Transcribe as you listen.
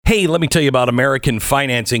Hey, let me tell you about American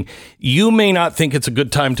financing. You may not think it's a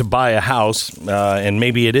good time to buy a house, and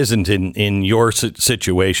maybe it isn't in your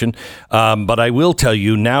situation, but I will tell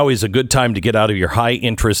you now is a good time to get out of your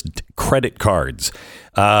high-interest credit cards.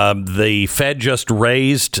 The Fed just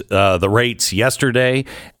raised the rates yesterday.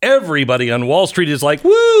 Everybody on Wall Street is like,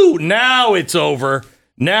 woo, now it's over.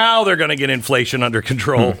 Now they're going to get inflation under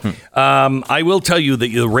control. I will tell you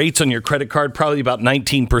that the rates on your credit card, probably about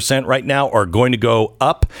 19% right now, are going to go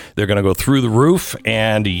up. They're going to go through the roof,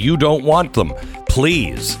 and you don't want them.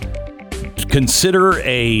 Please consider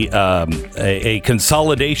a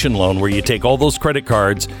consolidation loan where you take all those credit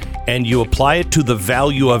cards and you apply it to the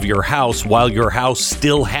value of your house while your house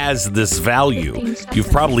still has this value.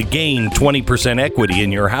 You've probably gained 20% equity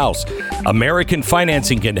in your house. American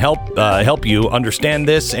Financing can help you understand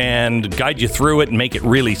this and guide you through it and make it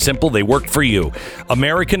really simple. They work for you.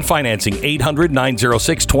 American Financing,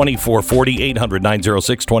 800-906-2440,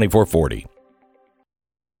 800-906-2440.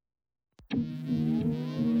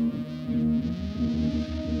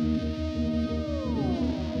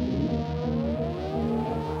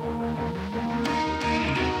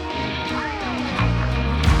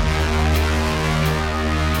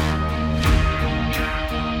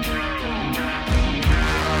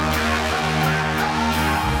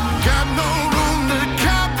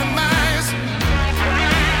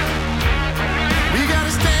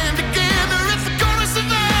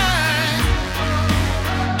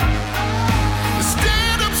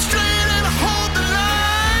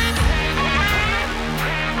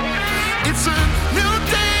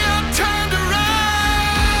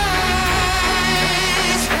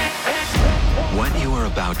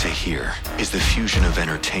 To hear is the fusion of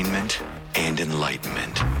entertainment and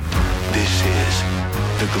enlightenment. This is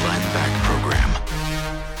the Glenn Beck Program.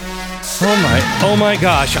 Oh my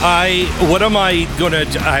gosh. What am I gonna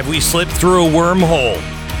do? Have we slipped through a wormhole?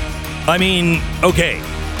 I mean, okay.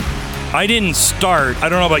 I don't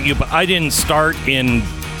know about you, but I didn't start in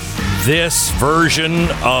this version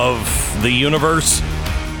of the universe.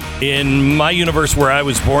 In my universe where I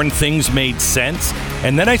was born, things made sense.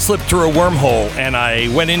 And then I slipped through a wormhole and I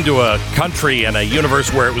went into a country and a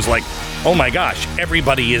universe where it was like, oh my gosh,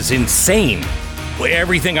 everybody is insane.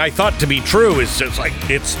 Everything I thought to be true is just like,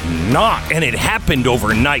 it's not. And it happened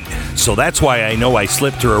overnight. So that's why I know I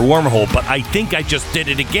slipped through a wormhole. But I think I just did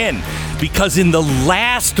it again. Because in the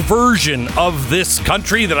last version of this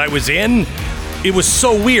country that I was in, it was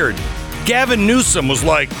so weird. Gavin Newsom was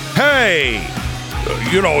like, hey,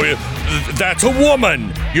 that's a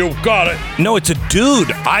woman. You got it. No, it's a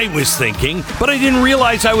dude, I was thinking, but I didn't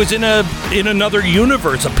realize I was in another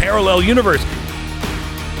universe, a parallel universe.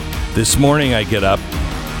 This morning I get up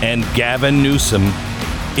and Gavin Newsom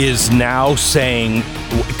is now saying,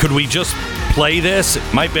 could we just play this?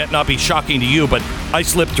 It might not be shocking to you, but I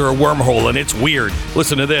slipped through a wormhole and it's weird.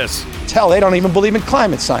 Listen to this. Hell, they don't even believe in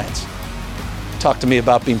climate science. Talk to me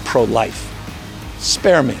about being pro-life.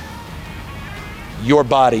 Spare me. Your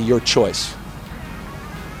body, your choice.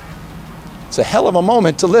 It's a hell of a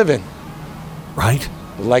moment to live in. Right?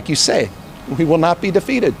 Like you say, we will not be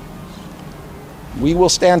defeated. We will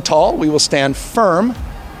stand tall, we will stand firm,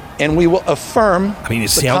 and we will affirm it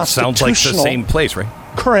sounds like the same place, right?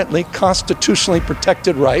 Currently constitutionally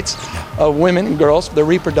protected rights of women and girls, their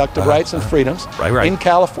reproductive rights and freedoms in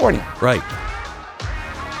California. Right.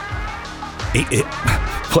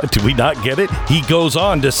 What, did we not get it? He goes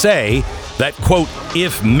on to say that, quote,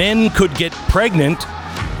 if men could get pregnant,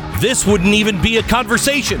 this wouldn't even be a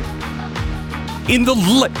conversation.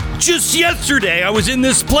 Just yesterday, I was in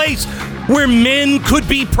this place where men could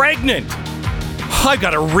be pregnant. I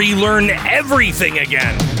got to relearn everything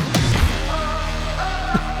again.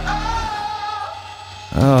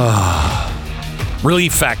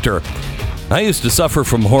 Relief Factor. I used to suffer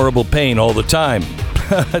from horrible pain all the time.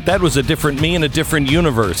 That was a different me in a different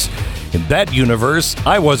universe. In that universe,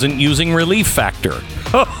 I wasn't using Relief Factor.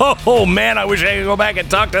 Oh, man, I wish I could go back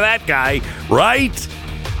and talk to that guy, right?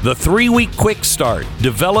 The 3-week quick start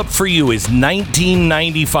developed for you is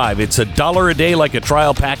 $19.95. It's $1 a day like a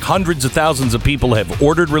trial pack. Hundreds of thousands of people have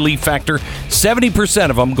ordered Relief Factor. 70%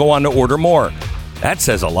 of them go on to order more. That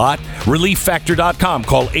says a lot. ReliefFactor.com.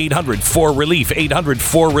 Call 800-4RELIEF.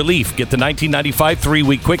 800-4RELIEF. Get the $19.95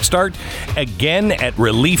 3-week quick start. Again at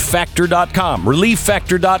ReliefFactor.com.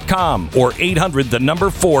 ReliefFactor.com. Or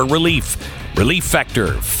 800-4RELIEF. Relief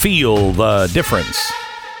Factor. Feel the difference.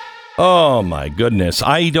 Oh, my goodness.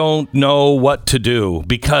 I don't know what to do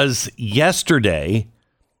because yesterday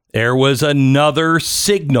there was another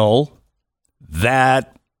signal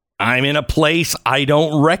that I'm in a place I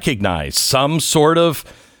don't recognize, some sort of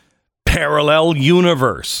parallel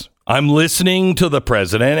universe. I'm listening to the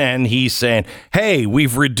president, and he's saying, hey,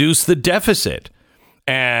 we've reduced the deficit,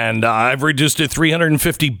 and I've reduced it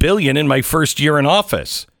 $350 billion in my first year in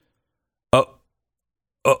office.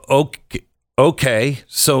 Okay.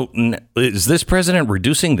 So is this president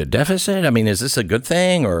reducing the deficit? I mean, is this a good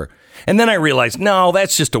thing? And then I realized, no,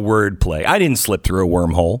 that's just a word play. I didn't slip through a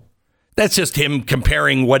wormhole. That's just him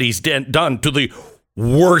comparing what he's done to the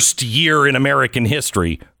worst year in American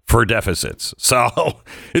history for deficits. So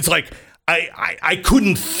it's like I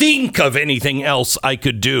couldn't think of anything else I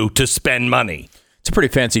could do to spend money. It's a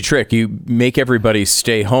pretty fancy trick. You make everybody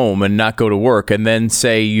stay home and not go to work, and then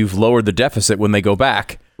say you've lowered the deficit when they go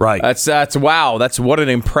back. Right. That's wow. That's what an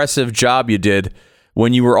impressive job you did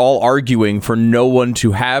when you were all arguing for no one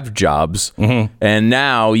to have jobs. Mm-hmm. And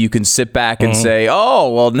now you can sit back and say,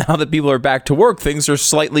 oh, well, now that people are back to work, things are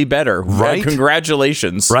slightly better. Right.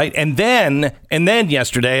 Congratulations. Right. And then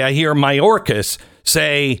yesterday I hear Mayorkas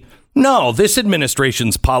say, no, this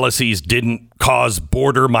administration's policies didn't cause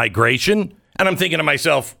border migration. And I'm thinking to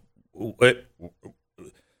myself,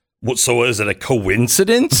 so is it a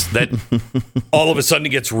coincidence that all of a sudden it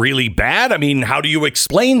gets really bad? I mean, how do you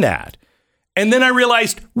explain that? And then I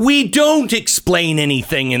realized we don't explain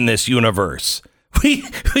anything in this universe.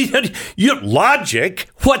 Logic?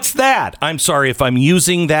 What's that? I'm sorry if I'm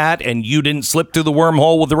using that and you didn't slip through the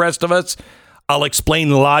wormhole with the rest of us. I'll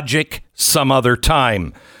explain logic some other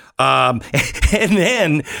time. And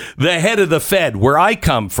then the head of the Fed, where I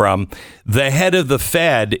come from, the head of the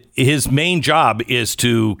Fed, his main job is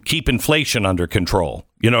to keep inflation under control.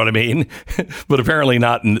 You know what I mean? But apparently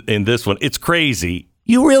not in this one. It's crazy.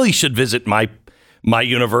 You really should visit my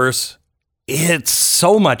universe. It's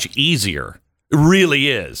so much easier. It really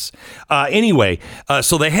is. Anyway,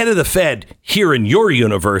 so the head of the Fed here in your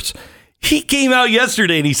universe, he came out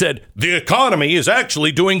yesterday and he said, the economy is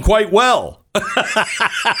actually doing quite well.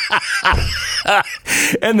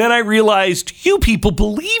 And then I realized you people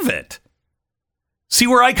believe it. See,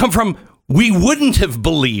 where I come from, we wouldn't have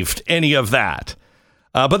believed any of that.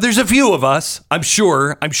 But there's a few of us, I'm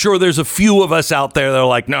sure there's a few of us out there that are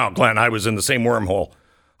like, no, Glenn, I was in the same wormhole.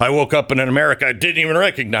 I woke up in an America I didn't even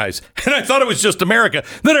recognize. And I thought it was just America.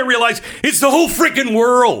 Then I realized it's the whole freaking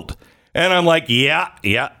world. And I'm like, yeah,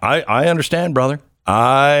 I understand, brother.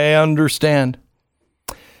 I understand.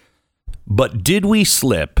 But did we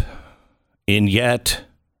slip in yet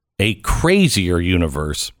a crazier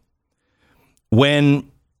universe when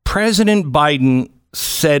President Biden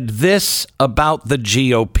said this about the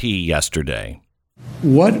GOP yesterday?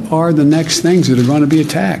 What are the next things that are going to be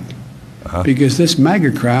attacked? Because this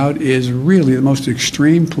MAGA crowd is really the most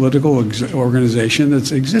extreme political organization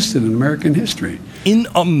that's existed in American history. In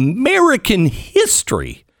American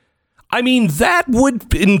history? I mean, that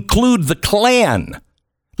would include the Klan.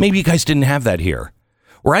 Maybe you guys didn't have that here.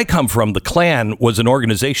 Where I come from, the Klan was an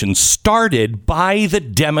organization started by the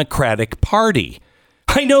Democratic Party.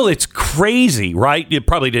 I know it's crazy, right? It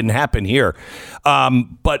probably didn't happen here.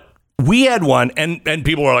 But we had one, and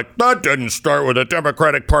people were like, that didn't start with the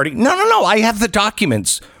Democratic Party. No. I have the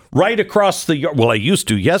documents right across the yard. Well, I used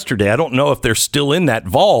to yesterday. I don't know if they're still in that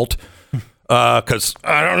vault. Because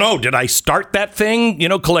I don't know. Did I start that thing,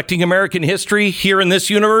 collecting American history here in this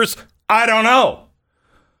universe? I don't know.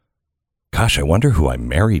 Gosh, I wonder who I'm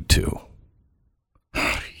married to.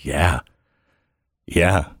 Yeah.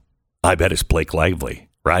 I bet it's Blake Lively,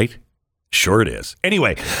 right? Sure it is.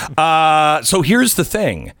 Anyway, so here's the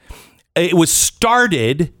thing. It was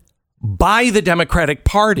started by the Democratic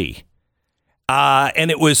Party, and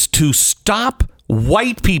it was to stop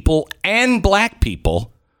white people and black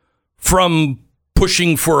people from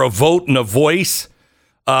pushing for a vote and a voice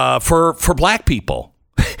for black people.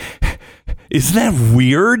 Isn't that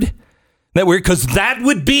weird? Because that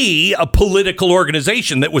would be a political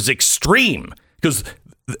organization that was extreme. Because,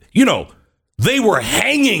 they were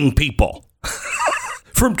hanging people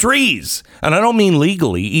from trees. And I don't mean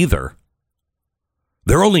legally either.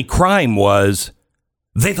 Their only crime was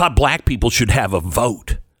they thought black people should have a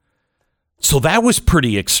vote. So that was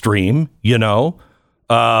pretty extreme,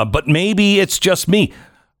 But maybe it's just me.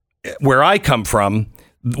 Where I come from,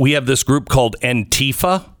 we have this group called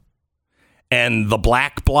Antifa and the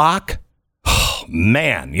Black Bloc. Oh,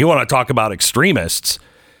 man, you want to talk about extremists.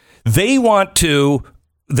 They want to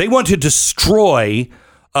destroy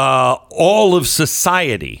all of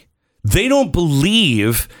society. They don't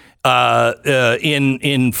believe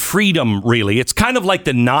in freedom, really. It's kind of like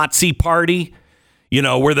the Nazi Party.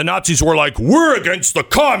 where the Nazis were like, we're against the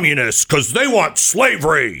communists because they want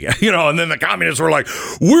slavery, and then the communists were like,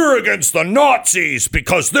 we're against the Nazis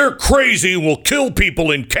because they're crazy and will kill people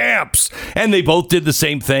in camps. And they both did the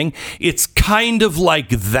same thing. It's kind of like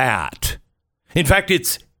that. In fact,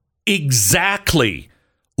 it's exactly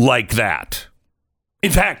like that.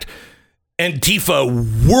 In fact, Antifa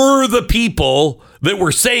were the people that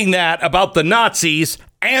were saying that about the Nazis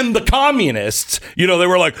and the communists. They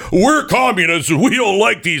were like, we're communists. We don't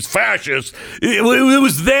like these fascists. It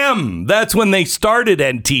was them. That's when they started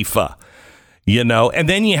Antifa, and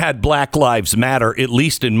then you had Black Lives Matter, at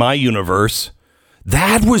least in my universe.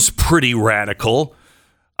 That was pretty radical.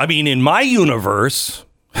 I mean, in my universe,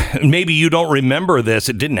 maybe you don't remember this.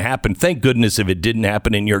 It didn't happen. Thank goodness if it didn't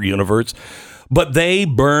happen in your universe. But they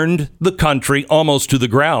burned the country almost to the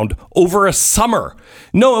ground over a summer.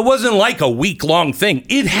 No, it wasn't like a week-long thing.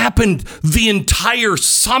 It happened the entire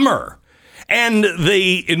summer. And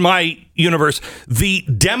in my universe, the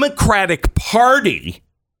Democratic Party,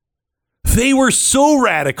 they were so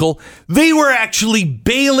radical, they were actually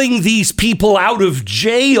bailing these people out of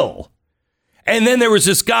jail. And then there was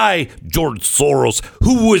this guy, George Soros,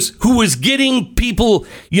 who was getting people,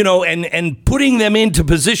 and putting them into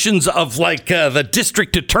positions of like the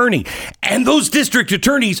district attorney. And those district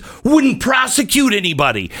attorneys wouldn't prosecute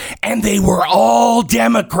anybody. And they were all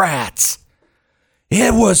Democrats.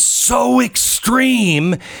 It was so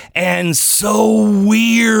extreme and so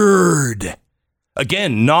weird.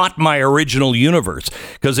 Again, not my original universe.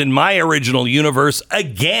 Because in my original universe,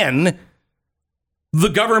 again, the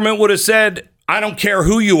government would have said, I don't care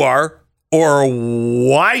who you are or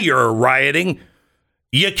why you're rioting.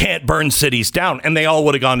 You can't burn cities down. And they all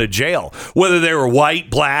would have gone to jail. Whether they were white,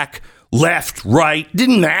 black, left, right,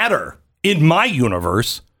 didn't matter in my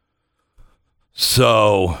universe.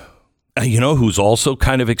 So, who's also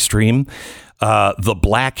kind of extreme? The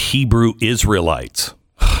Black Hebrew Israelites.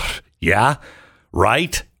 Yeah,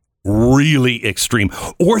 right? Really extreme.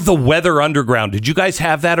 Or the Weather Underground. Did you guys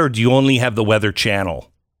have that, or do you only have the Weather Channel?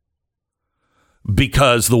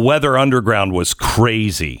 Because the Weather Underground was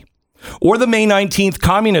crazy. Or the May 19th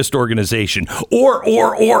Communist Organization.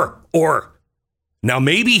 Or. Now,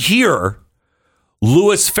 maybe here,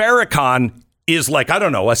 Louis Farrakhan is like, I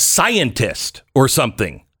don't know, a scientist or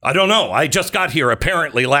something. I don't know. I just got here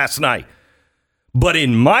apparently last night. But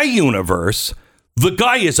in my universe, the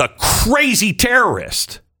guy is a crazy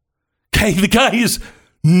terrorist. Okay, the guy is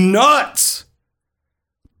nuts.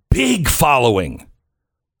 Big following.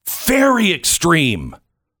 Very extreme.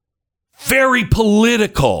 Very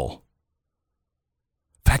political.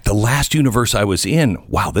 In fact, the last universe I was in,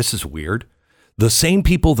 wow, this is weird. The same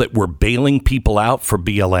people that were bailing people out for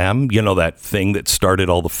BLM, that thing that started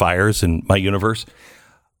all the fires in my universe,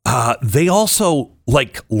 they also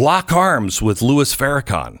lock arms with Louis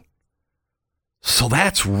Farrakhan. So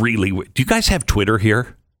that's really weird. Do you guys have Twitter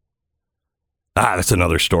here? That's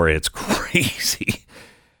another story. It's crazy.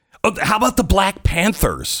 Oh, how about the Black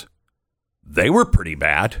Panthers? They were pretty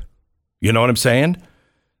bad. You know what I'm saying?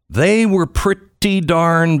 They were pretty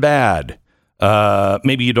darn bad.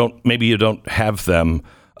 Maybe you don't have them.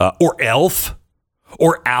 Or Elf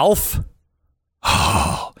or Alf.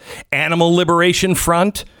 Oh, Animal Liberation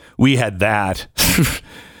Front. We had that.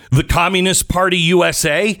 The Communist Party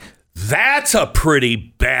USA. That's a pretty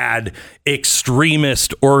bad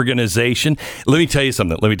extremist organization. Let me tell you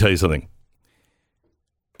something.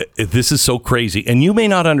 This is so crazy. And you may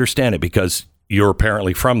not understand it because you're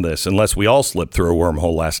apparently from this, unless we all slipped through a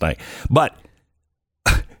wormhole last night. But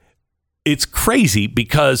it's crazy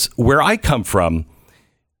because where I come from,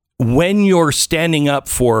 when you're standing up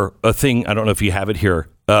for a thing, I don't know if you have it here.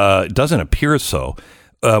 It doesn't appear so.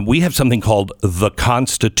 We have something called the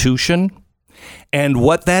Constitution. And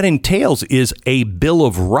what that entails is a Bill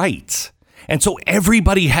of Rights. And so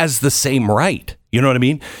everybody has the same right. You know what I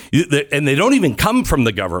mean? And they don't even come from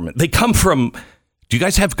the government. They come from, do you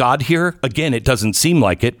guys have God here? Again, it doesn't seem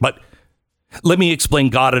like it, but let me explain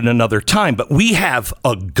God at another time. But we have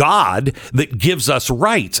a God that gives us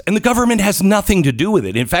rights, and the government has nothing to do with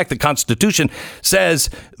it. In fact, the Constitution says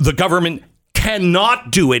the government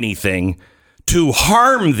cannot do anything to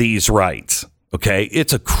harm these rights. Okay,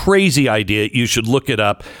 it's a crazy idea. You should look it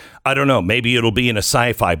up. I don't know. Maybe it'll be in a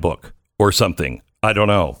sci-fi book or something. I don't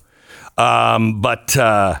know. But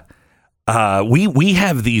we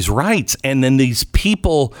have these rights, and then these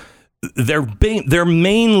people, they're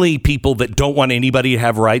mainly people that don't want anybody to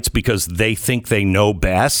have rights because they think they know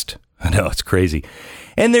best. I know, it's crazy.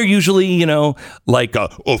 And they're usually, follow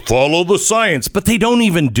the science, but they don't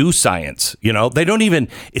even do science. They don't even,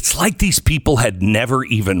 it's like these people had never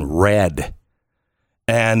even read.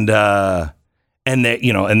 And And that,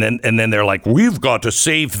 and then they're like, we've got to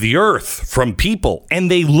save the earth from people. And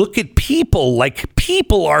they look at people like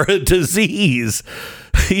people are a disease,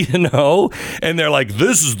 and they're like,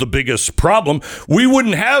 this is the biggest problem. We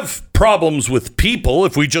wouldn't have problems with people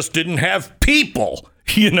if we just didn't have people,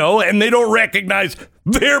 and they don't recognize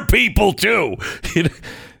they're people too.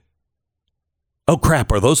 Oh,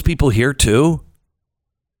 crap. Are those people here too?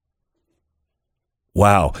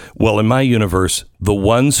 Wow. Well, in my universe, the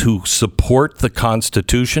ones who support the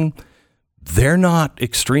Constitution, they're not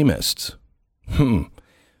extremists. When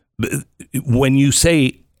you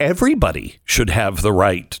say everybody should have the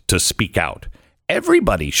right to speak out,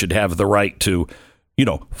 everybody should have the right to,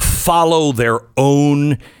 follow their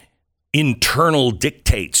own internal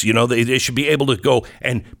dictates. They should be able to go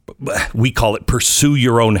and we call it pursue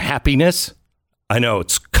your own happiness. I know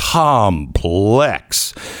it's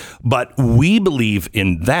complex. But we believe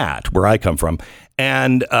in that, where I come from.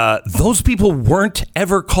 And those people weren't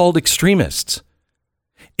ever called extremists.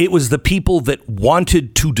 It was the people that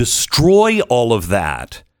wanted to destroy all of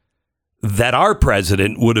that our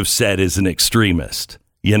president would have said is an extremist,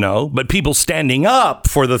 But people standing up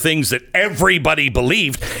for the things that everybody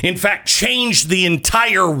believed, in fact, changed the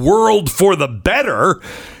entire world for the better,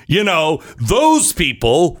 those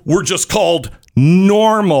people were just called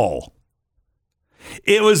normal.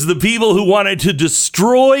 It was the people who wanted to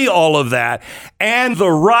destroy all of that and the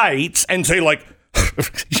rights and say, like,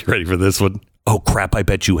 you ready for this one? Oh, crap, I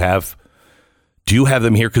bet you have. Do you have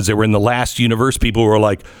them here? Because they were in the last universe. People were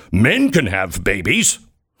like, men can have babies.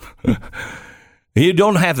 You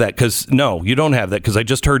don't have that because, no, you don't have that because I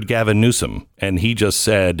just heard Gavin Newsom and he just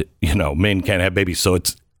said, men can't have babies. So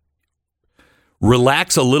it's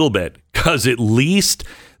relax a little bit because at least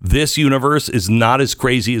this universe is not as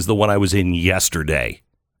crazy as the one I was in yesterday.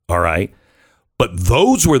 All right. But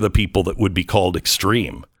those were the people that would be called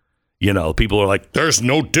extreme. People are like, there's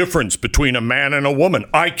no difference between a man and a woman.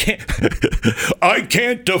 I can't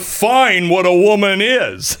define what a woman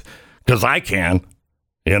is because I can,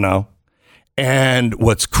 And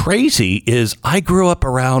what's crazy is I grew up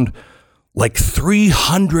around like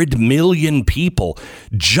 300 million people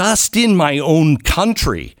just in my own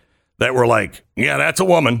country that were like, yeah, that's a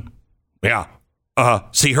woman. Yeah.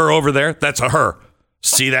 See her over there? That's a her.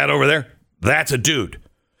 See that over there? That's a dude.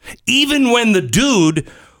 Even when the dude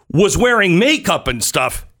was wearing makeup and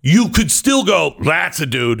stuff, you could still go, that's a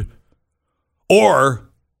dude. Or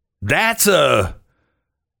that's a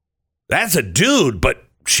dude, but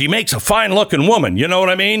she makes a fine looking woman. You know what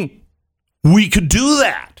I mean? We could do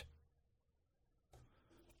that.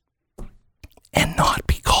 And not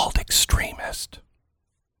be called extremist.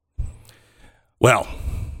 Well,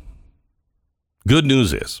 good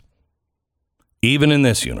news is, even in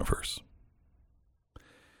this universe,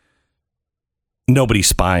 nobody's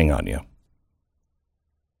spying on you.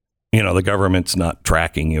 The government's not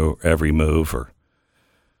tracking your every move or,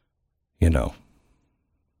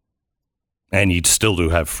 and you still do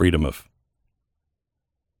have freedom of,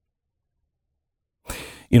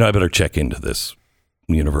 I better check into this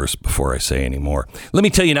universe before I say any more. Let me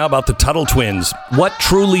tell you now about the Tuttle twins. What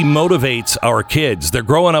truly motivates our kids? They're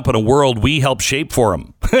growing up in a world we helped shape for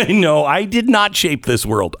them. No, I did not shape this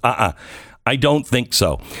world. I don't think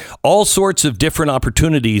so. All sorts of different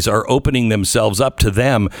opportunities are opening themselves up to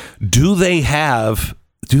them. Do they have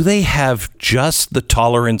just the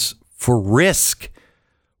tolerance for risk?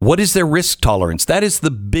 What is their risk tolerance? That is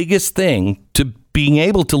the biggest thing to being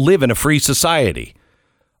able to live in a free society.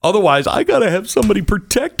 Otherwise, I got to have somebody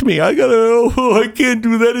protect me. I can't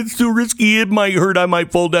do that. It's too risky. It might hurt. I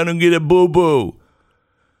might fall down and get a boo-boo.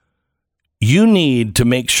 You need to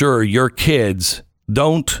make sure your kids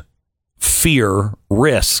don't fear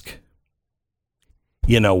risk.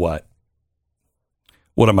 You know what?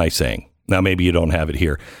 What am I saying? Now, maybe you don't have it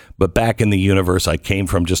here, but back in the universe I came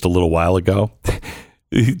from just a little while ago,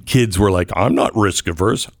 kids were like, I'm not risk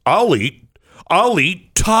averse. I'll eat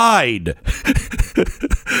Tide.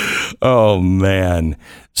 Oh, man.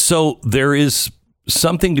 So there is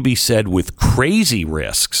something to be said with crazy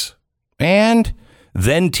risks and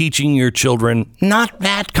then teaching your children not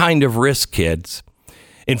that kind of risk, kids.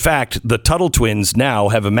 In fact, the Tuttle twins now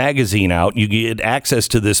have a magazine out. You get access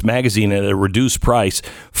to this magazine at a reduced price,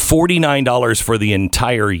 $49 for the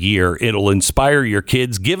entire year. It'll inspire your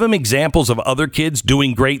kids. Give them examples of other kids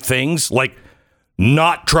doing great things, like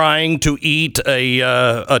not trying to eat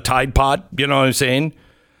a Tide Pod. You know what I'm saying?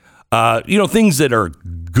 Things that are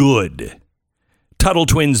good.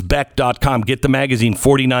 TuttleTwinsBeck.com. Get the magazine,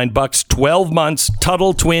 $49, 12 months,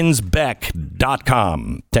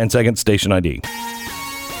 TuttleTwinsBeck.com. 10 seconds, station ID.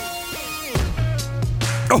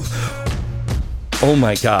 Oh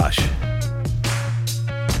my gosh.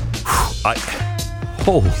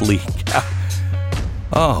 Holy cow.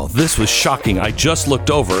 Oh, this was shocking. I just looked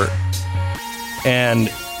over, and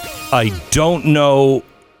I don't know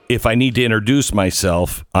if I need to introduce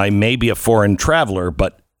myself. I may be a foreign traveler,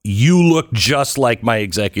 but you look just like my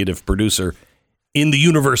executive producer in the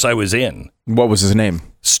universe I was in. What was his name?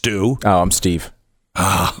 Stu. Oh, I'm Steve.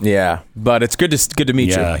 Yeah, but it's good to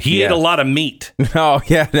meet you. He ate a lot of meat. Oh,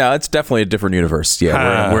 yeah, no, it's definitely a different universe.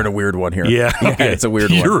 Yeah, we're in a weird one here. Yeah, okay. It's a weird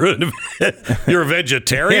one. You're a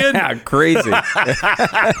vegetarian? Yeah, crazy.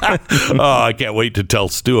 Oh, I can't wait to tell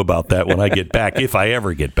Stu about that when I get back, if I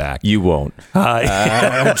ever get back. You won't.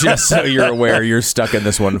 Just so you're aware, you're stuck in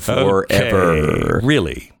this one forever. Okay.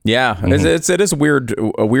 Really? Yeah, it is a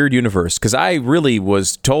weird universe, because I really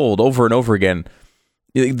was told over and over again,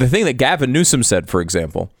 the thing that Gavin Newsom said, for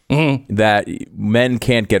example, that men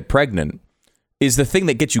can't get pregnant, is the thing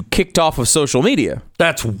that gets you kicked off of social media.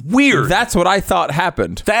 That's weird. That's what I thought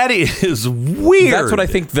happened. That is weird. That's what I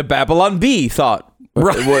think the Babylon Bee thought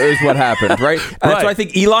is what happened, right? That's what I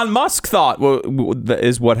think Elon Musk thought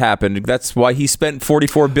is what happened. That's why he spent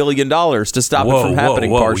 $44 billion to stop it from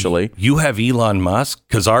happening partially. You have Elon Musk?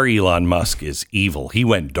 Because our Elon Musk is evil. He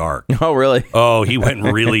went dark. Oh, really? Oh, he went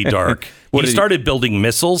really dark. He started building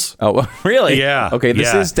missiles. Oh, really? Yeah. Okay,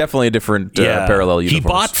 this is definitely a different parallel universe. He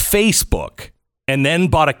bought Facebook and then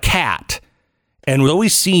bought a cat, and was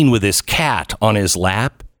always seen with his cat on his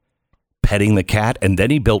lap, petting the cat, and then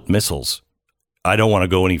he built missiles. I don't want to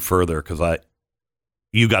go any further because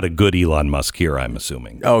you got a good Elon Musk here, I'm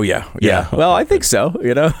assuming. Oh, yeah. Well, I think so,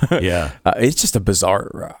 Yeah. It's just a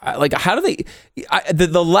bizarre, how do they,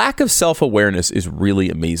 the lack of self-awareness is really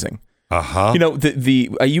amazing. Uh-huh.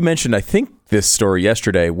 You mentioned, I think, this story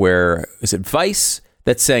yesterday where, is it Vice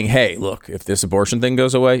that's saying, hey, look, if this abortion thing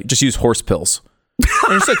goes away, just use horse pills.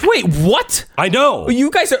 And it's like, wait, what? I know.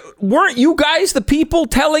 Weren't you guys the people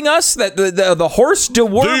telling us that the horse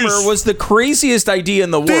dewormer was the craziest idea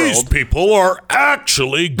in the world? These people are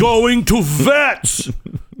actually going to vets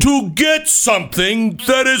to get something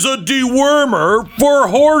that is a dewormer for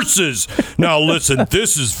horses. Now, listen,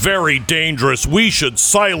 this is very dangerous. We should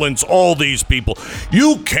silence all these people.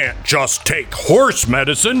 You can't just take horse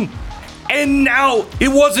medicine. And now it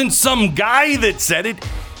wasn't some guy that said it.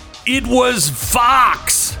 It was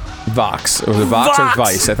Vox. Vox. Was it Vox or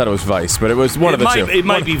Vice? I thought it was Vice, but it was one of the two. It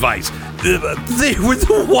might be Vice. They were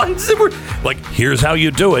the ones that were like, here's how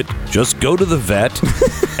you do it. Just go to the vet,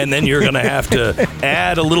 and then you're going to have to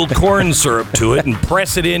add a little corn syrup to it and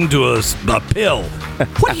press it into a pill.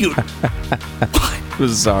 What do you...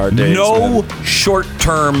 Bizarre days. No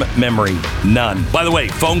short-term memory. None. By the way,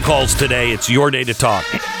 phone calls today. It's your day to talk.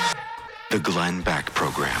 The Glenn Beck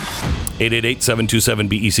Program.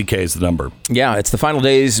 888-727-BECK is the number. Yeah, it's the final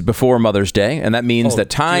days before Mother's Day, and that means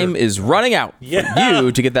that time is running out for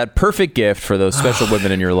you to get that perfect gift for those special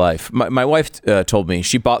women in your life. My wife told me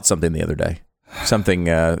she bought something the other day, something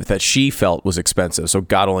that she felt was expensive. So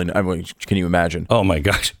God only, can you imagine? Oh my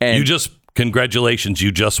gosh! And congratulations!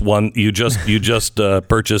 You just won. You just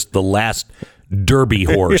purchased the last Derby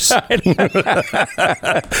horse. But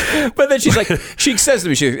then she says to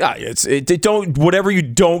me,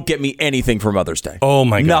 don't get me anything for Mother's Day. Oh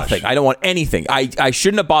my gosh. Nothing. I don't want anything. I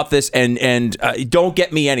shouldn't have bought this and don't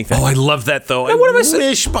get me anything. Oh, I love that though. Now, I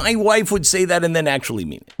wish my wife would say that and then actually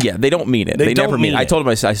mean it. Yeah, they don't mean it. They never mean it. I told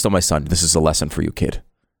my son, this is a lesson for you, kid.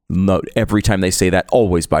 No, every time they say that,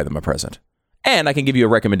 always buy them a present. And I can give you a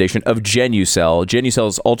recommendation of Genucel.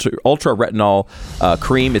 Genucel's ultra retinol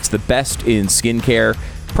cream. It's the best in skincare.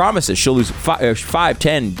 Promises she'll lose 5,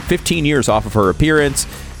 10, 15 years off of her appearance.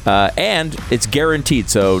 And it's guaranteed,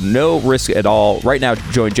 so no risk at all. Right now,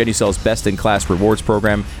 join Genucel's best-in-class rewards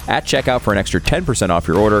program at checkout for an extra 10% off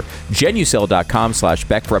your order.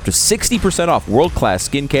 Genucel.com/Beck for up to 60% off world-class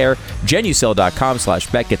skincare.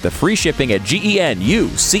 Genucel.com/Beck. Get the free shipping at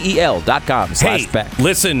GENUCEL.com/Beck. Hey,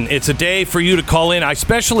 listen, it's a day for you to call in. I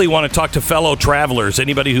especially want to talk to fellow travelers.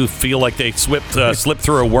 Anybody who feel like they slipped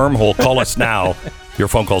through a wormhole, call us now. Your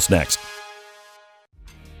phone call's next.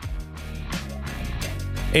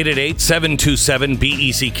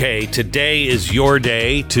 888-727-BECK. Today is your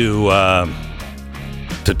day to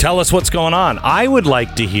tell us what's going on. I would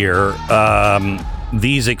like to hear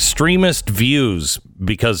these extremist views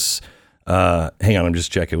because, hang on, I'm just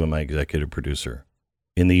checking with my executive producer.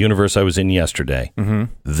 In the universe I was in yesterday,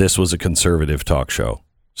 this was a conservative talk show.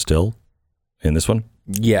 Still? In this one?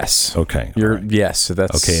 Yes. Okay. Yes.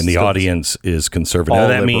 That's okay, and the audience is conservative.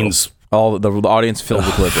 That liberals. Means... all the audience filled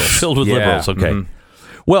with liberals. Filled with liberals, okay. Mm-hmm.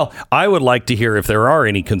 Well, I would like to hear if there are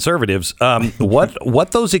any conservatives,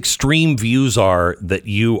 what those extreme views are that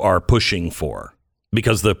you are pushing for.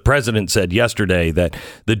 because the president said yesterday that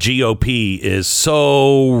the GOP is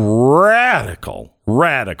so radical.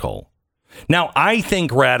 Now, I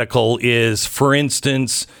think radical is, for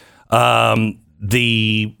instance, the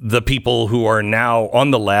people who are now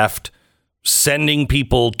on the left sending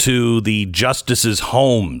people to the justices'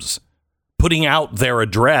 homes, putting out their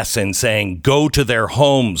address and saying, go to their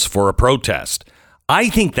homes for a protest. I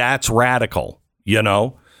think that's radical,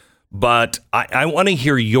 but I want to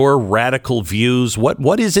hear your radical views.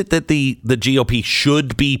 What is it that the GOP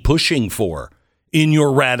should be pushing for in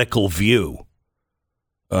your radical view?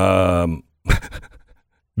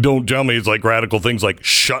 Don't tell me it's like radical things like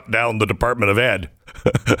shut down the Department of Ed.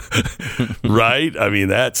 Right? I mean,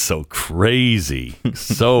 that's so crazy.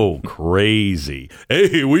 So crazy.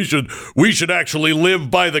 Hey, we should actually live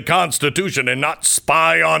by the Constitution and not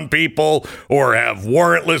spy on people or have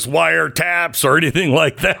warrantless wiretaps or anything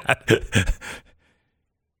like that.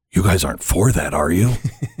 You guys aren't for that, are you?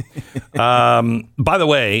 By the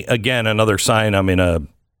way, again, another sign I'm in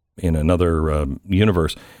another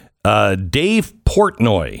universe. Dave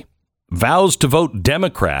Portnoy vows to vote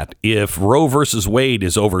Democrat if Roe versus Wade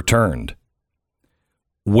is overturned.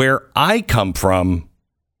 Where I come from,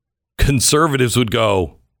 conservatives would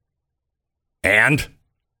go, and?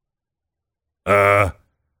 Haven't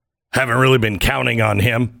really been counting on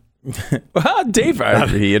him. Well, Dave,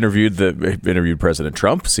 he interviewed President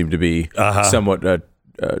Trump, seemed to be somewhat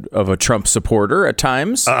of a Trump supporter at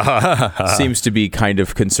times. Seems to be kind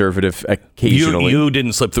of conservative occasionally. You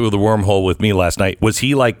didn't slip through the wormhole with me last night. Was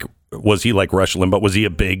he like Rush Limbaugh? Was he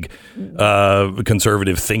a big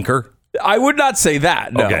conservative thinker? I would not say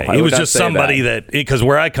that. No, okay, he was just somebody that because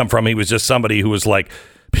where I come from, he was just somebody who was like.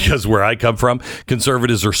 Because where I come from,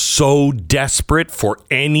 conservatives are so desperate for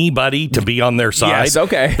anybody to be on their side. Yes,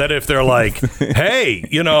 okay. That if they're like, hey,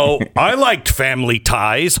 I liked Family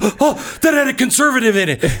Ties. Oh, that had a conservative in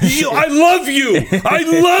it. I love you. I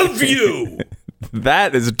love you.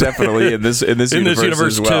 That is definitely in this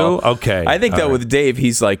universe as well. Too? Okay. I think that with Dave,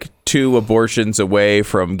 he's like 2 abortions away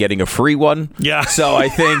from getting a free one. Yeah. So I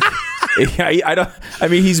think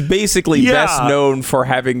he's basically best known for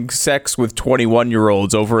having sex with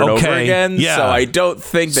 21-year-olds over and over again. Yeah. So I don't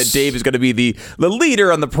think that Dave is going to be the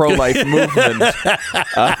leader on the pro-life movement.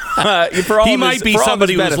 He might be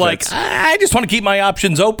somebody who's like, I just want to keep my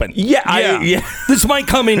options open. Yeah. This might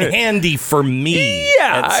come in handy for me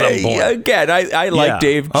at some point. I like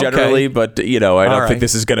Dave generally, but I don't think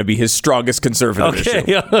this is going to be his strongest conservative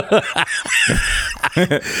issue.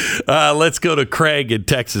 Let's go to Craig in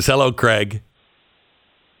Texas. Hello, Craig.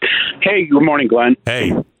 Hey, good morning, Glenn. Hey.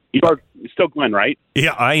 You are still Glenn, right?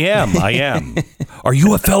 Yeah, I am. Are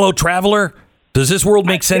you a fellow traveler? Does this world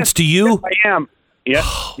make sense to you? Yes, I am.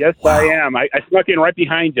 Yes, wow. I am. I snuck in right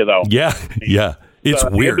behind you, though. Yeah. It's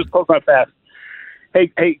weird. Just close my fast.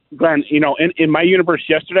 Hey, Glenn, in my universe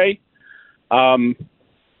yesterday, I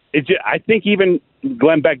think even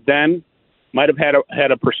Glenn Beck then might have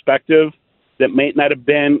had a perspective that may not have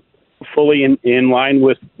been fully in line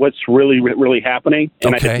with what's really happening.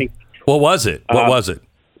 And okay. I think, what was it? It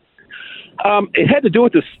had to do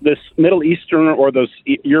with this Middle Eastern or those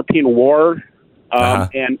European war.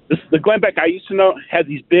 And the Glenn Beck I used to know had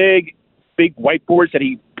these big whiteboards that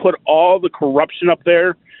he put all the corruption up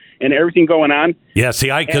there and everything going on. Yeah,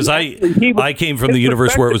 see, I came from the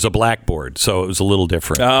universe where it was a blackboard, so it was a little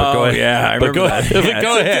different. Oh, go ahead. Yeah, I remember that.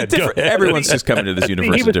 Go ahead. Everyone's just coming to this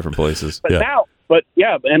universe in different places.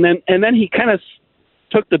 And then he kind of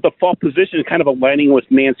took the default position, kind of aligning with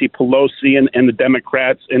Nancy Pelosi and the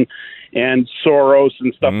Democrats and Soros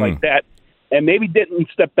and stuff like that, and maybe didn't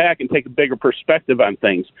step back and take a bigger perspective on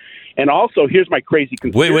things. And also, here's my crazy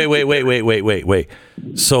conspiracy. Wait.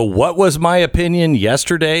 So what was my opinion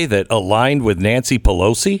yesterday that aligned with Nancy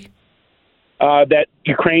Pelosi? That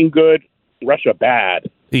Ukraine good, Russia bad.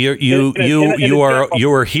 You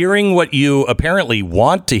are hearing what you apparently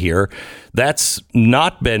want to hear. That's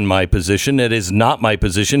not been my position. It is not my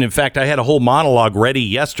position. In fact, I had a whole monologue ready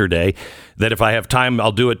yesterday that if I have time,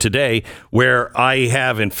 I'll do it today, where I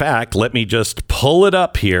have, in fact, let me just pull it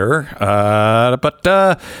up here. And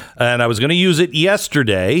I was going to use it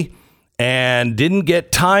yesterday and didn't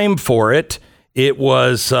get time for it. It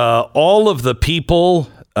was all of the people,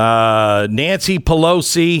 Nancy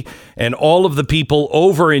Pelosi and all of the people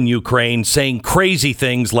over in Ukraine saying crazy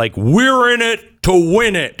things like, we're in it to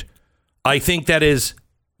win it. I think that is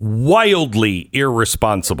wildly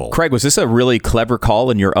irresponsible. Craig, was this a really clever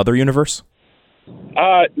call in your other universe?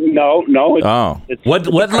 No. What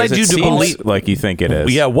led you to believe like you think it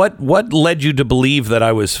is? Yeah. What led you to believe that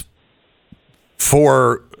I was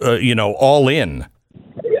for all in?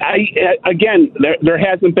 Again, there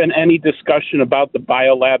hasn't been any discussion about the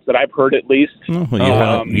biolabs that I've heard, at least.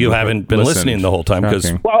 You haven't been listening the whole time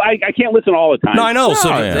because. Well, I can't listen all the time. No, I know.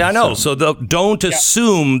 I know. So don't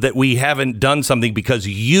assume that we haven't done something because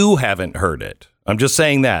you haven't heard it. I'm just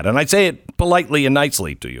saying that, and I say it politely and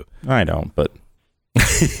nicely to you. I don't, but.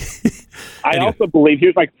 I also believe,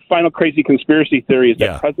 here's my final crazy conspiracy theory, is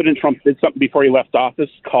that President Trump did something before he left office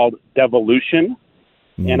called devolution.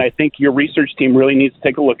 And I think your research team really needs to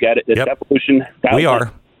take a look at it. Devolution.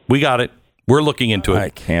 We got it. We're looking into it. I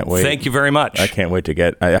can't wait. Thank you very much. I can't wait to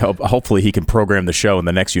get. Hopefully, he can program the show in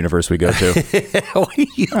the next universe we go to.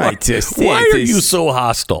 Why are you so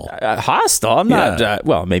hostile? Hostile? I'm not.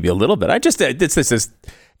 Well, maybe a little bit. I just. It's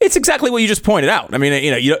exactly what you just pointed out. I mean,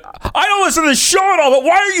 I don't listen to the show at all, but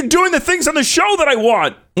why are you doing the things on the show that I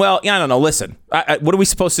want? Well, I don't know. Listen, what are we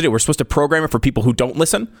supposed to do? We're supposed to program it for people who don't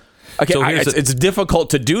listen? Okay, so it's difficult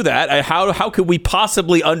to do that. How could we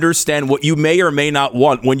possibly understand what you may or may not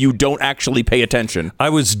want when you don't actually pay attention? I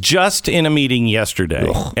was just in a meeting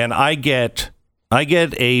yesterday, and I get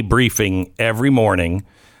a briefing every morning.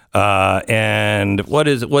 And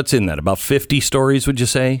what's in that? About 50 stories, would you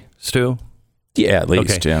say, Stu? Yeah, at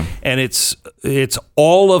least. Okay. Yeah. And it's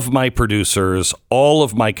all of my producers, all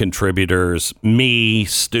of my contributors, me,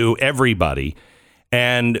 Stu, everybody,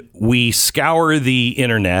 and we scour the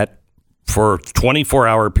internet for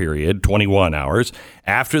 24-hour period, 21 hours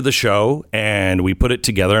after the show, and we put it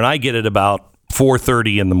together, and I get it about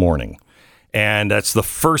 4:30 in the morning. And that's the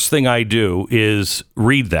first thing I do is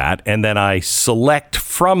read that, and then I select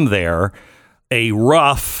from there a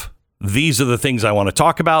rough, these are the things I want to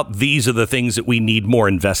talk about, these are the things that we need more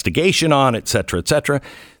investigation on, et cetera, et cetera.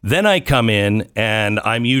 Then I come in, and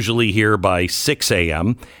I'm usually here by 6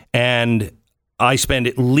 a.m., and I spend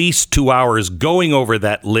at least 2 hours going over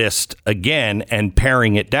that list again and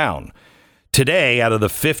paring it down. Today, out of the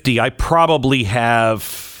 50, I probably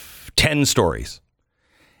have 10 stories.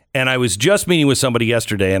 And I was just meeting with somebody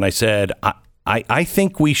yesterday, and I said, I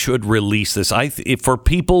think we should release this. For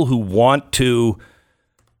people who want to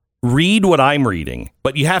read what I'm reading,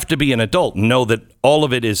 but you have to be an adult and know that all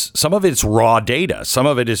of it is, some of it's raw data. Some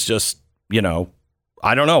of it is just,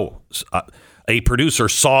 I don't know. A producer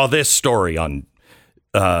saw this story on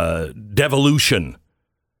devolution,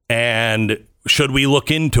 and should we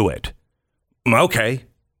look into it? Okay,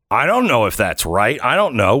 I don't know if that's right. I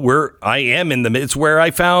don't know. I am in the midst where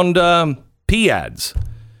I found P ads,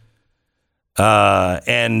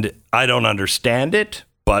 and I don't understand it,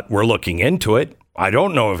 but we're looking into it. I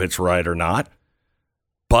don't know if it's right or not,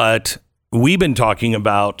 but we've been talking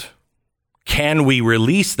about, can we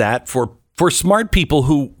release that for smart people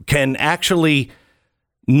who can actually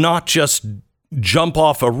not just jump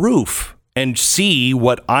off a roof and see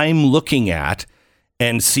what I'm looking at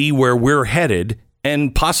and see where we're headed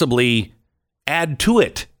and possibly add to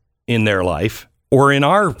it in their life or in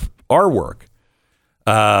our work.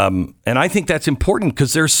 And I think that's important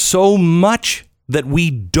because there's so much that we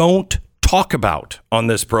don't talk about on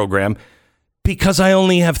this program because I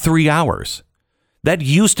only have 3 hours. That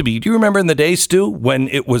used to be, do you remember in the day, Stu, when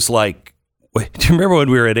it was like, do you remember when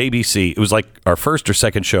we were at ABC? It was like our first or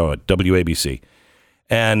second show at WABC.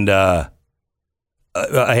 And I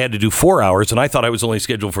had to do 4 hours, and I thought I was only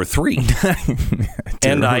scheduled for 3.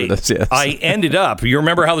 And I ended up, you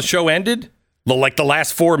remember how the show ended? Like the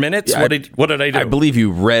last 4 minutes? Yeah, what did I do? I believe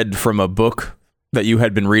you read from a book that you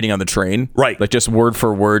had been reading on the train. Right. Like just word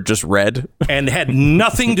for word, just read. And had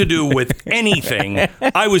nothing to do with anything.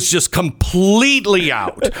 I was just completely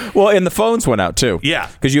out. Well, and the phones went out too.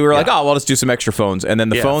 Yeah. Because you were like, well, let's do some extra phones. And then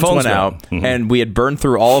the phones went out, and we had burned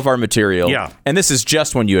through all of our material. Yeah. And this is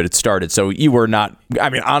just when you had started. So you were not,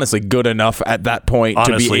 honestly, good enough at that point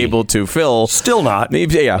to be able to fill. Still not.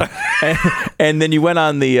 Yeah. and then you went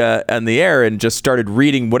on the air and just started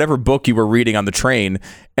reading whatever book you were reading on the train.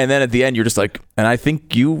 And then at the end, you're just like, and I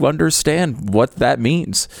think you understand what that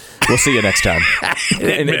means. We'll see you next time.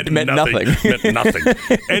 It meant nothing. It meant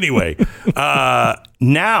nothing. Anyway,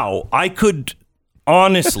 now I could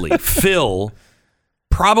honestly fill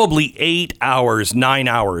probably 8 hours, 9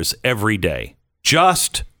 hours every day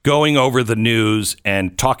just going over the news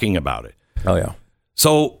and talking about it. Oh, yeah.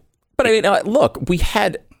 So, but look, we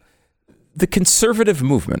had the conservative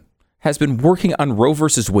movement has been working on Roe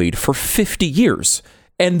versus Wade for 50 years.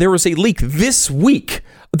 And there was a leak this week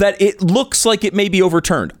that it looks like it may be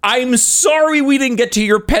overturned. I'm sorry we didn't get to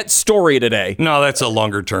your pet story today. No, that's a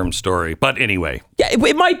longer term story. But anyway. Yeah,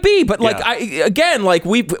 it might be, but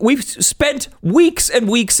we've spent weeks and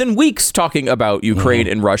weeks and weeks talking about Ukraine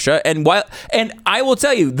and Russia, and I will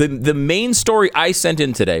tell you the main story I sent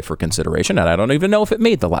in today for consideration, and I don't even know if it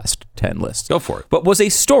made the last 10 lists. Go for it. But was a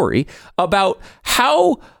story about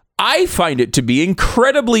how I find it to be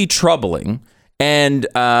incredibly troubling and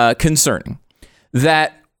concerning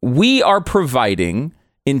that we are providing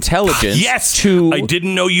intelligence to... I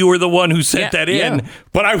didn't know you were the one who sent that in,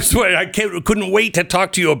 but I couldn't wait to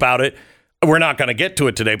talk to you about it. We're not going to get to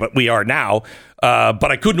it today, but we are now.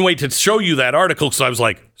 But I couldn't wait to show you that article because I was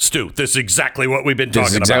like, Stu, this is exactly what we've been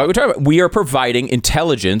talking about. What we're talking about. We are providing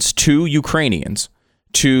intelligence to Ukrainians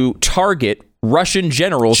to target Russian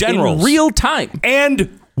generals in real time.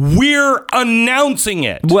 And we're announcing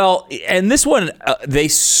it. Well, and this one,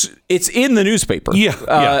 it's in the newspaper.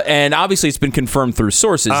 And obviously it's been confirmed through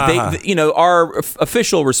sources. Our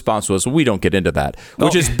official response was, we don't get into that,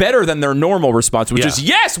 which is better than their normal response, which is,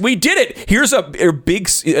 yes, we did it. Here's a big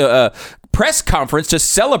press conference to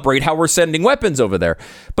celebrate how we're sending weapons over there.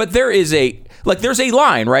 But there's a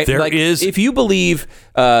line, right? There is. If you believe,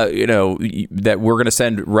 that we're going to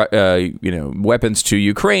send, weapons to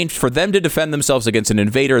Ukraine for them to defend themselves against an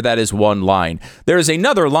invader, that is one line. There is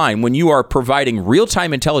another line when you are providing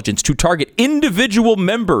real-time intelligence to target individual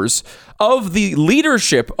members of the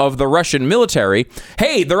leadership of the Russian military.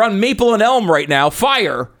 Hey, they're on Maple and Elm right now.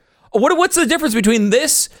 Fire. What's the difference between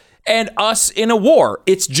this and us in a war?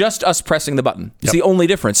 It's just us pressing the button. It's the only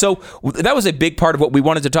difference. So that was a big part of what we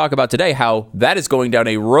wanted to talk about today, how that is going down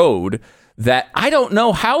a road that I don't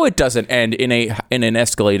know how it doesn't end in an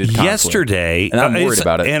escalated conflict. Yesterday, and I'm worried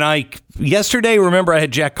about it. And yesterday, remember I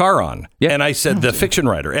had Jack Carr on, and I said, the fiction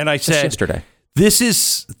writer, and I said, yesterday, this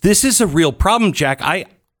is a real problem, Jack. I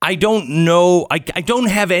don't know. I don't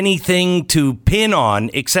have anything to pin on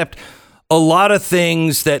except a lot of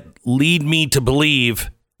things that lead me to believe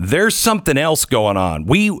there's something else going on.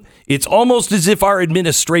 It's almost as if our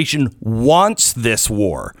administration wants this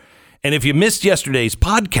war. And if you missed yesterday's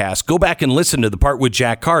podcast, go back and listen to the part with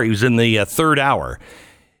Jack Carr. He was in the third hour.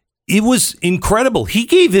 It was incredible. He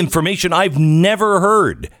gave information I've never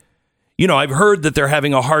heard. I've heard that they're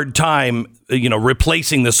having a hard time,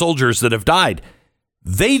 replacing the soldiers that have died.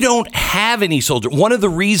 They don't have any soldiers. One of the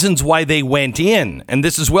reasons why they went in, and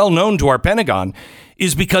this is well known to our Pentagon,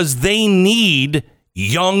 is because they need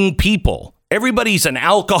young people. Everybody's an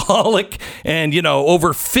alcoholic and,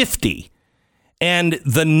 over 50. And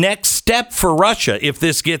the next step for Russia, if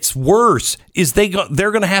this gets worse, is they're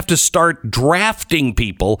going to have to start drafting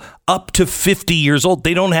people up to 50 years old.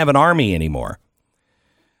 They don't have an army anymore.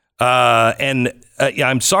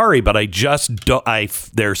 I'm sorry, but I just don't.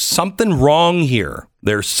 There's something wrong here.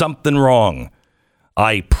 There's something wrong.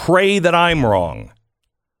 I pray that I'm wrong.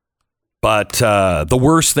 But the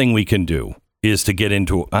worst thing we can do is to get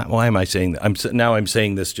into. Why am I saying that? I'm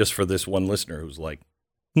saying this just for this one listener who's like,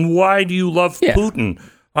 why do you love Putin?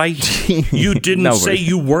 You didn't say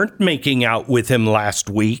you weren't making out with him last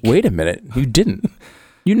week. Wait a minute. You didn't.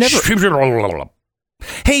 You never.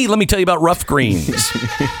 Hey, let me tell you about rough greens.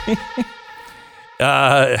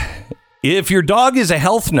 If your dog is a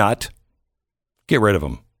health nut, get rid of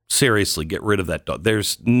him. Seriously, get rid of that dog.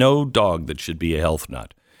 There's no dog that should be a health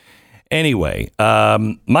nut. Anyway,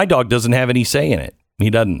 my dog doesn't have any say in it. He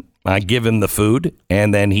doesn't. I give him the food,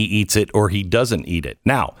 and then he eats it or he doesn't eat it.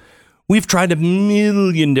 Now, we've tried a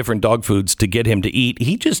million different dog foods to get him to eat.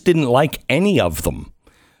 He just didn't like any of them.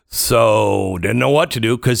 So, didn't know what to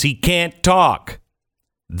do because he can't talk.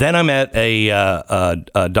 Then I met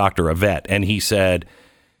a doctor, a vet, and he said,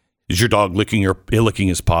 is your dog licking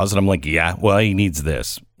his paws? And I'm like, yeah, well, he needs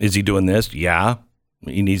this. Is he doing this? Yeah,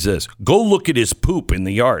 he needs this. Go look at his poop in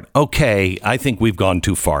the yard. Okay, I think we've gone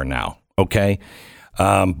too far now. Okay.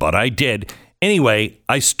 But I did. Anyway,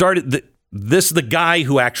 I started this is the guy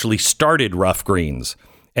who actually started Rough Greens.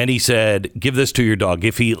 And he said, give this to your dog.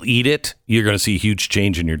 If he'll eat it, you're going to see a huge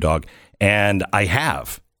change in your dog. And I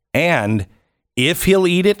have. And if he'll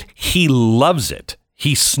eat it, he loves it.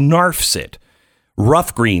 He snarfs it.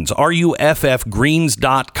 Rough Greens, RUFF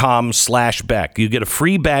greens.com/Beck. You get a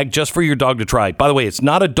free bag just for your dog to try. By the way, it's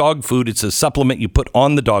not a dog food. It's a supplement you put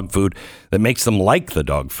on the dog food that makes them like the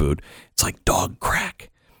dog food. It's like dog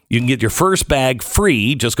crack. You can get your first bag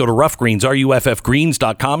free. Just go to Rough Greens, RUFF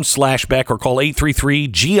greens.com/Beck or call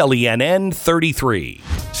 833-GLENN33.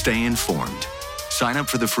 Stay informed. Sign up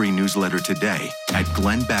for the free newsletter today at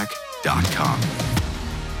glennbeck.com.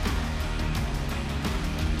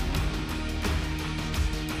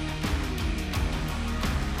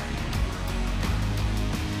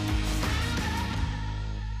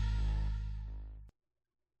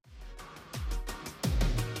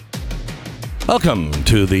 Welcome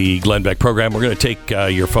to the Glenn Beck program. We're going to take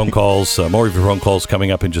your phone calls, more of your phone calls coming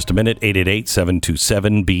up in just a minute.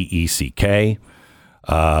 888-727-BECK.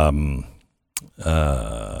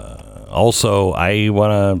 Also, I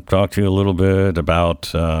want to talk to you a little bit about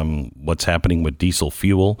what's happening with diesel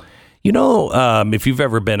fuel. You know, if you've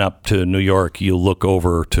ever been up to New York, you look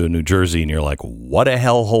over to New Jersey and you're like, what a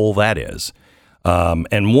hellhole that is.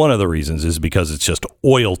 And one of the reasons is because it's just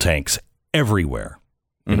oil tanks everywhere.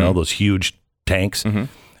 You know, those huge tanks.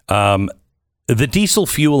 The diesel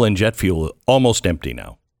fuel and jet fuel almost empty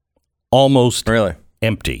now. Almost really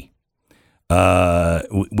empty.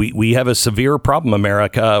 We have a severe problem,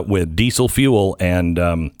 America, with diesel fuel,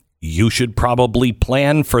 and you should probably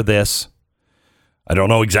plan for this. I don't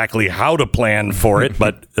know exactly how to plan for it,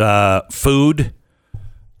 but food,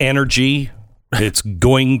 energy, it's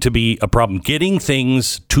going to be a problem. Getting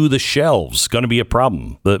things to the shelves is going to be a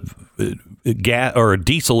problem. The gas or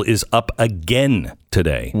diesel is up again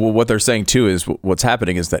today. Well, what they're saying too is what's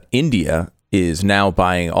happening is that India is now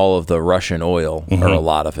buying all of the Russian oil, or a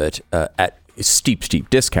lot of it, at steep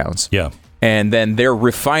discounts. Yeah. And then they're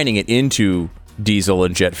refining it into diesel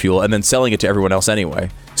and jet fuel and then selling it to everyone else anyway.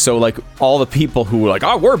 So like all the people who were like,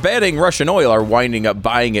 oh, we're banning Russian oil are winding up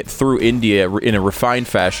buying it through India in a refined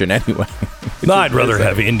fashion anyway. No, I'd rather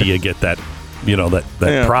have India get that,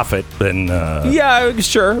 that profit than. Yeah,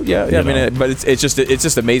 sure. Yeah. I mean, but it's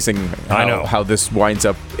just amazing. I know how this winds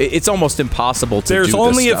up. It's almost impossible to. There's do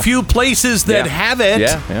only this a stuff. few places that have it.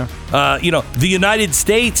 Yeah. The United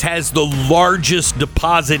States has the largest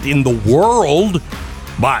deposit in the world,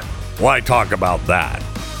 but why talk about that?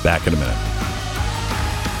 Back in a minute.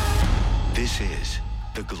 This is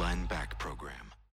the Glenn Beck program.